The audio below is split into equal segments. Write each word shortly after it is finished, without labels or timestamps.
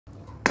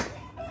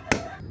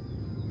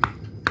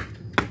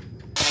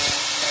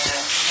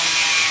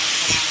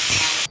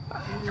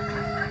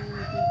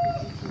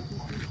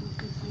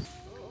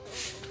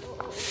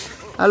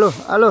Alo,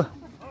 alo.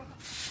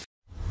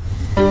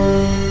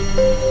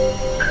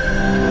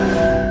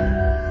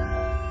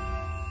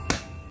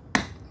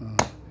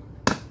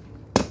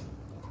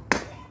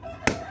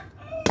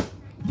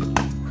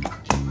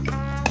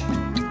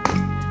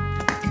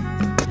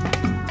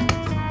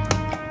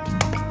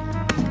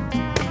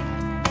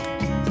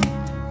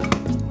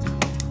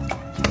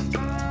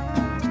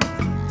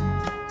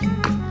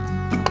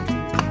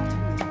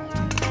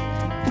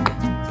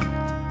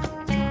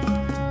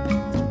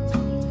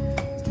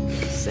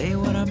 Say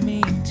what I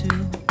mean to.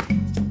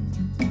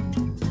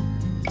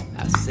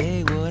 I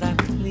say what I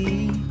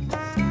please.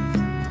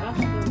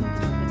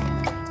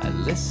 I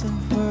listen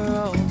for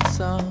old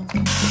songs.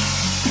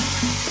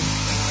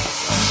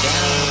 I'm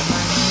down on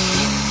my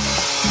knees.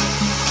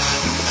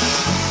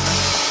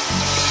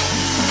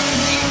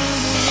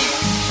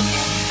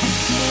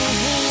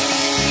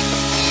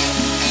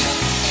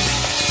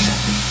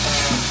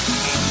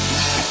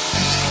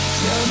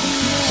 Tell me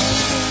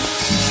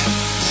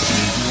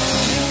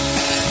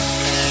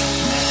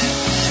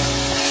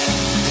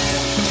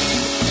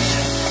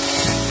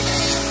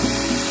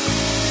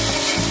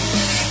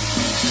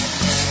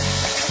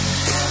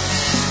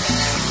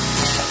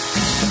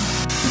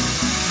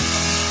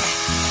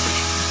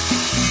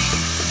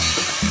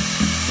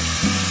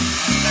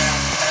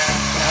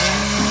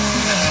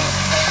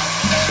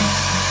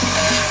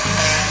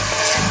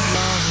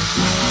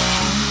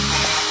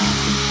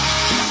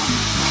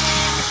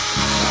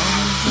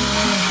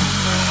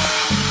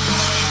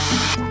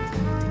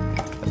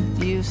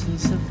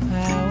abuses of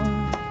power.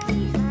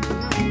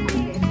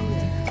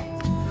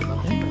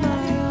 And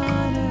my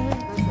honor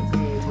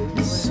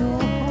is so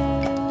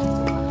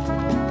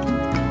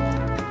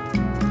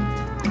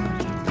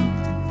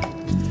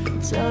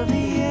tell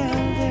the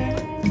elder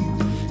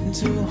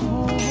to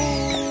hold.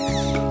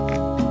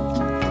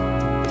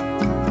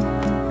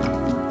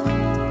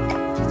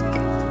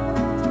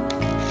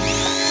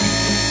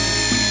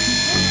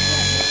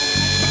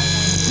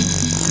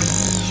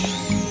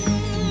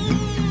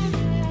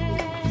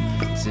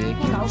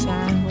 Take your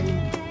time,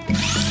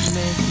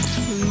 make it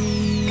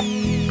sweet.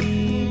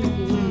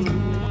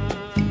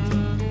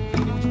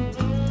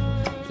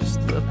 Just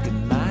look in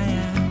my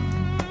eye.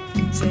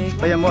 Take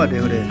Bây giờ mua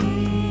đều để.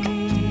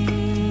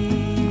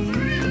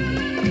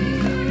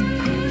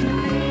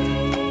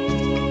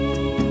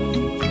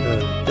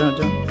 Cho.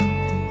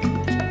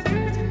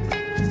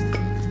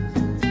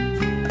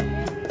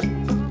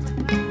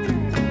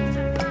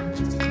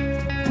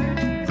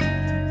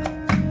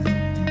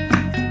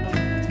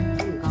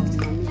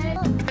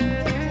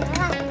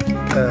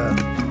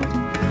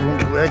 Không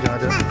đủ cho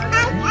được.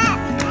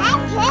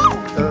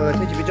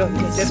 Thế chỉ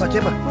cho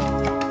chết mà.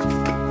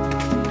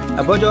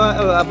 Abo cho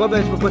abo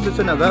be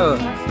position nào đó.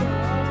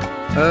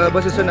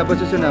 Position nào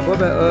abo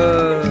be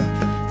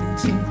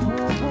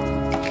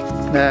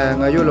nè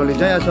ngay vô lì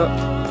chơi sao?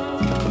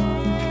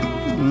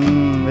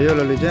 Ngay vô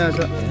lì chơi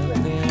sao?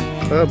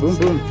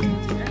 Boom.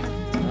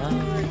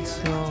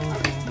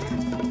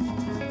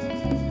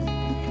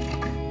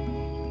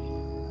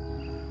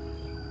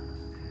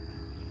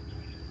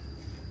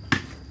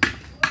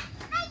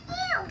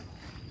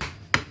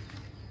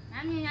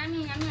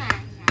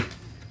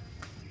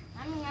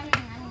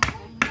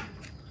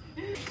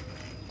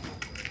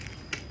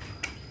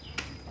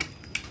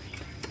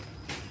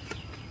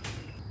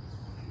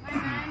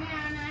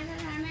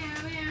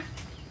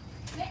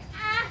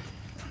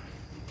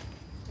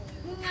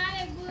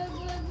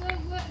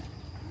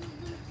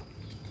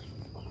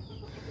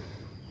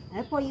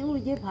 Apa you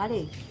je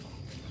balik?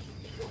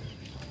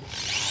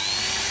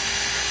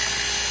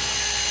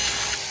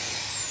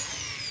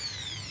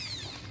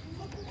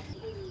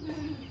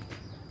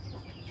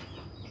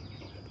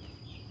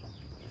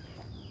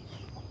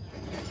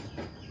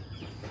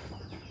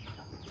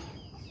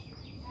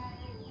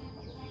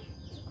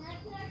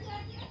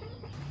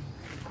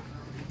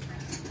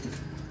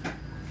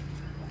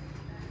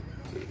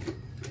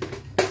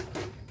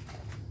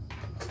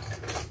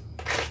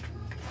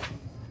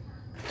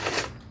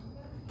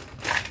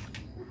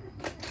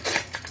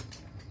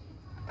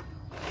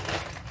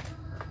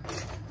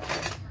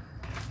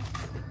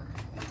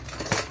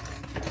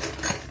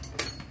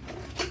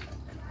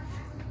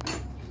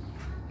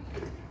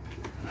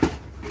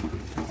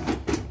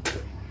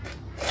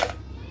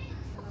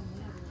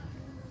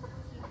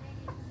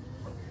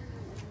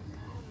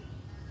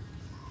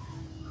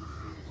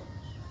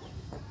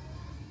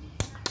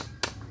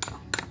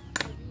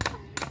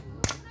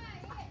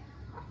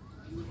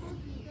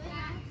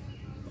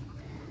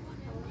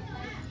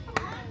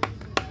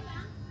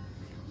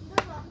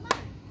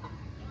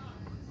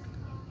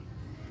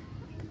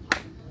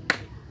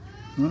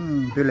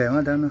 Tôi lẻo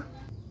ở đó nữa.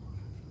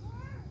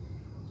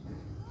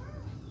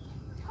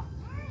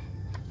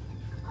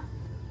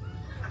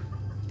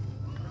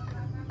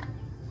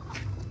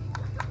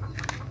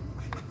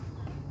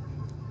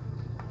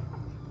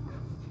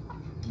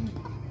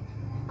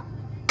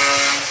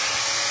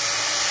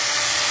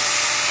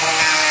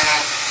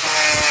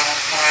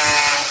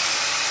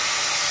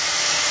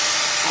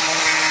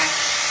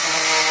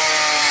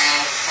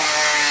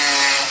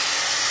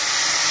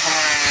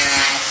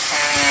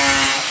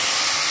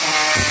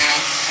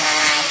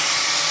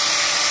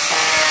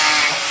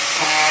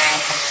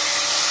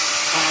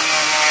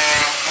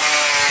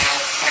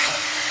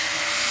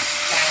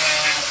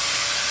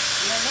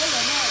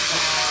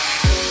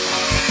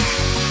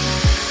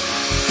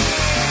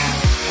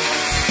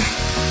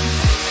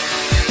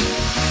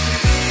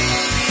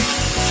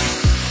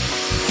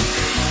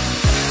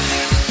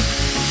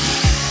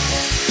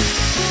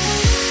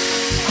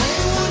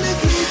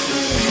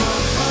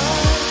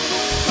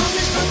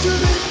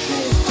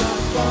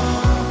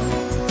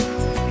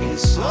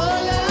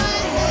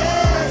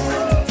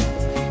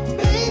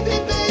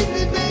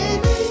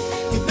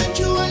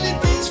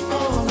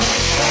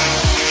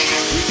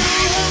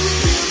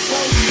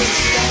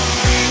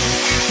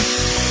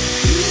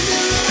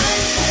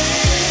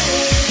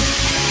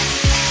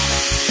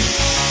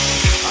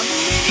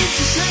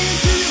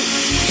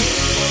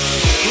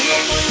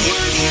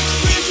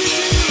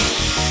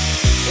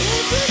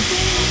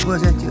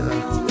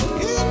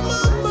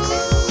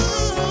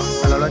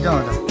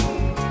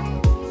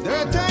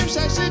 are times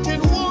I sit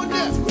and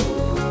wonder.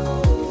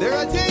 There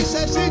are days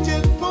I sit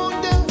and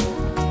ponder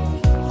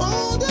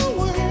all the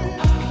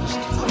words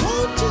I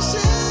want to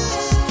say.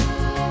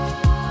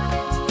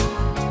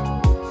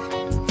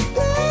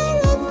 There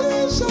are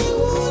things I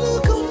want to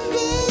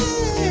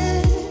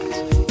confess.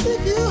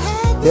 If you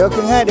have เดี๋ยว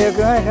ขึ้นให้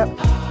ครับ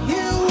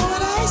hear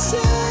what I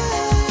say.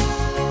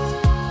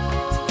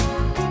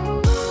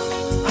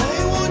 I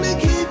wanna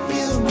give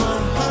you my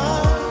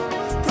heart.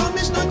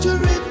 Promise not to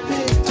rip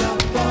it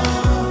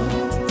apart.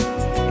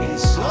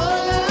 It's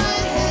all I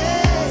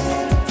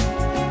have.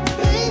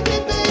 Baby,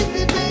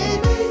 baby,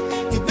 baby.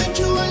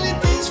 Eventually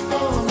things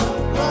fall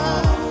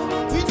apart.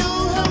 We know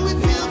how we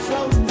feel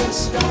from the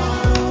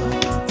start.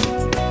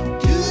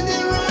 Do the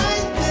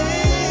right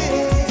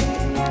thing.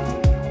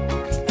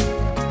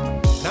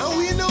 Now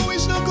we know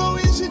it's no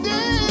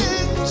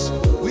coincidence.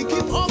 We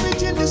keep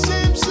orbiting the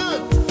same sun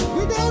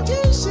without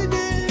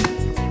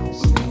incidents.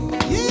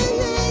 Yeah,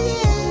 yeah,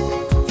 yeah.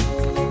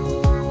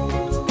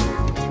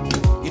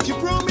 If you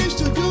promise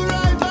to do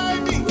right by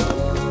me,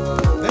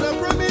 then I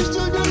promise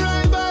to do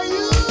right by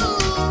you.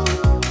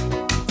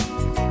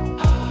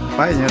 ไป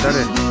เนี่ยตาเล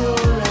ย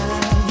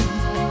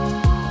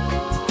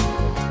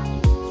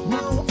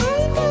Now I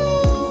know,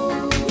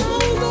 now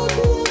not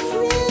be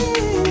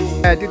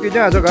afraid. ติด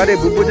จ้าสกัดเลย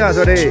บุบจ้าส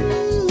กัดเลย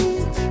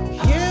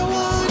Hear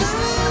what I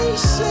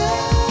say.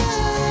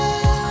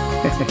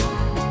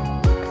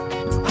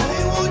 I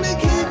wanna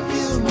give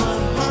you my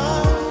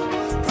heart.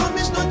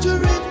 Promise not to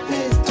rip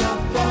it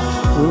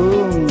apart.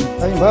 ไ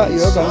ปบ้าเย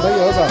อะกัน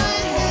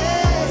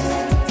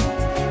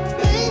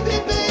Baby,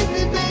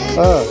 baby, baby.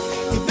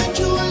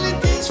 Eventually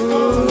things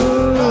fall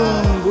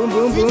apart. บุ้ม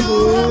We know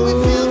how we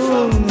feel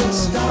from the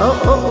start.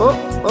 โ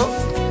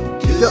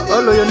อ้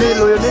ลอยนี่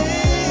บุ้ม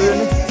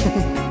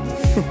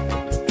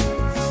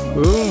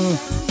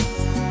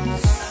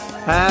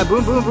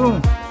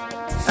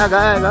อ่ะก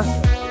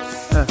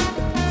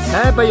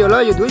ะไปอยู่แล้ว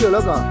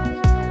ก็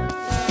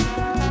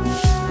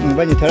ไป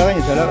นี่เถอะ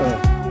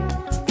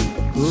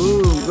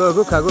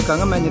ก็ขา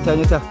งั้นมานี่เถ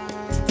อะ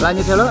ลา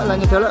นี่เถอ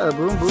ะ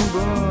บุ้ม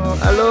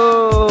ฮัลโหล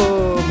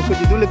มึงก็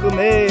จะดูเลยกูเ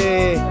ม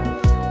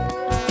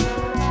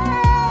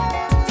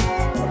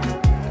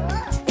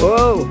โอ้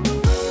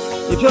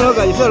อีเพื่อนเร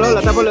าล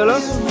ะตาพอเลยแล้ว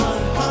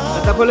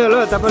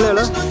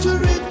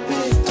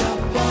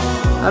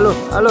ฮัลโหล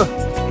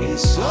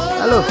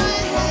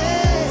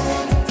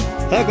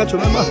เฮ้ยก็ชุ่ม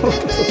มา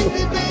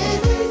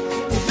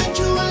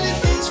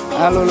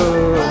ฮัลโหล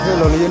เฮ้ยเ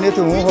ราอยู่ใน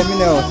ทุ่งหัวมิน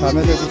เอาสาม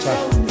เดือนที่ใช่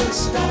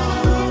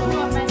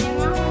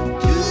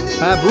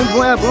บุ้มเ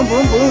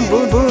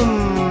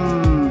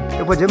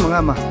ดี๋ยวพอจะมึงอ่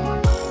ะมา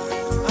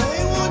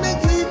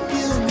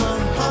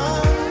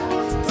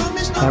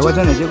ว่าจ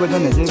ะไหน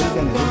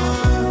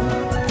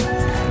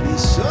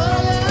It's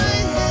all I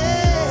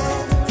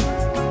have.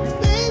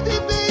 Baby,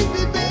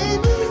 baby,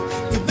 baby.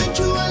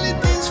 Eventually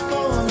things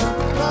fall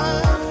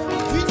apart.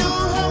 We know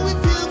how we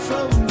feel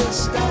from the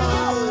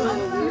start.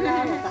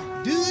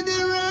 Do the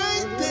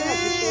right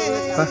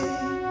thing.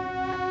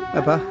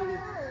 apa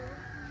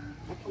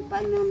Aku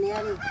bangun ni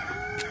hari.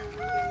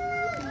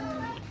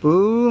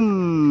 boom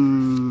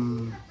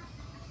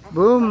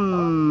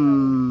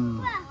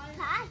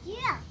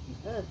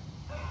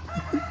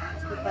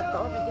Kita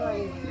tahu dia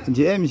ni.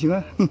 chị em xin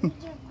á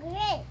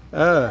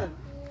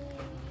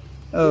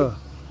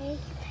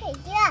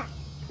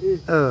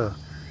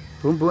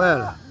boom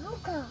là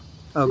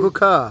good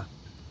car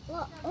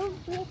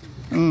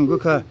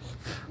good car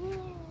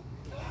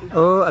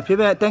à phía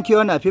bên thank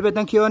you nè à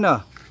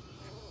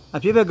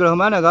phía bên gồm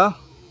mana có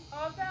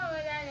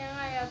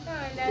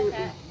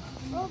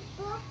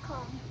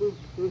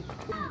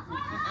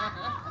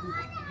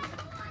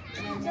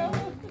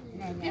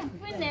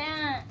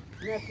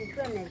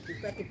Nè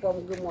thì pom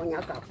gemuk nhỏ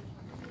kau.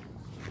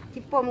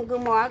 Thì pom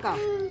gemuk kau.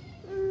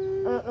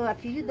 À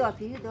phía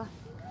đó.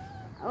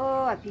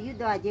 À phía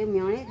đó chỉ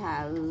miếng này thà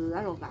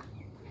ở đâu cả.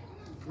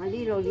 Mà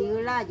đi rồi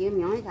la chỉ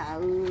miếng này thà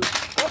rồi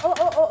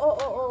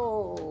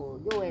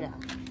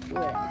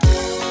là.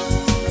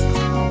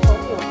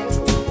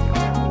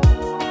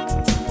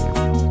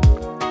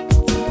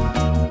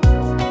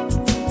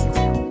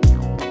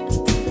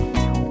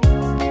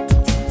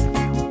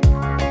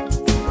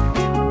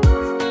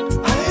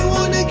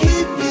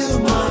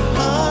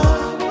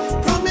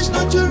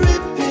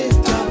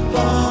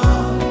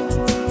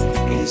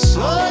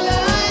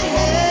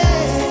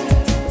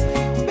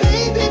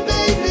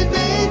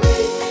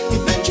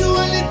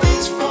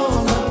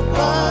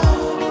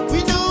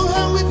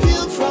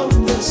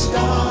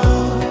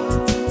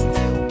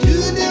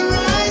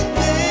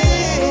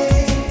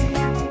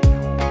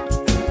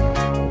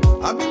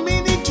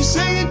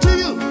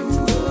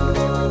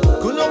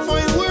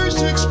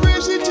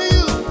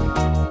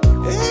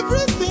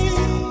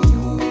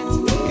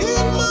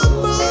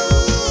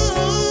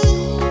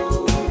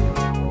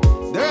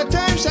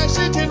 I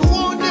sit and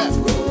wonder.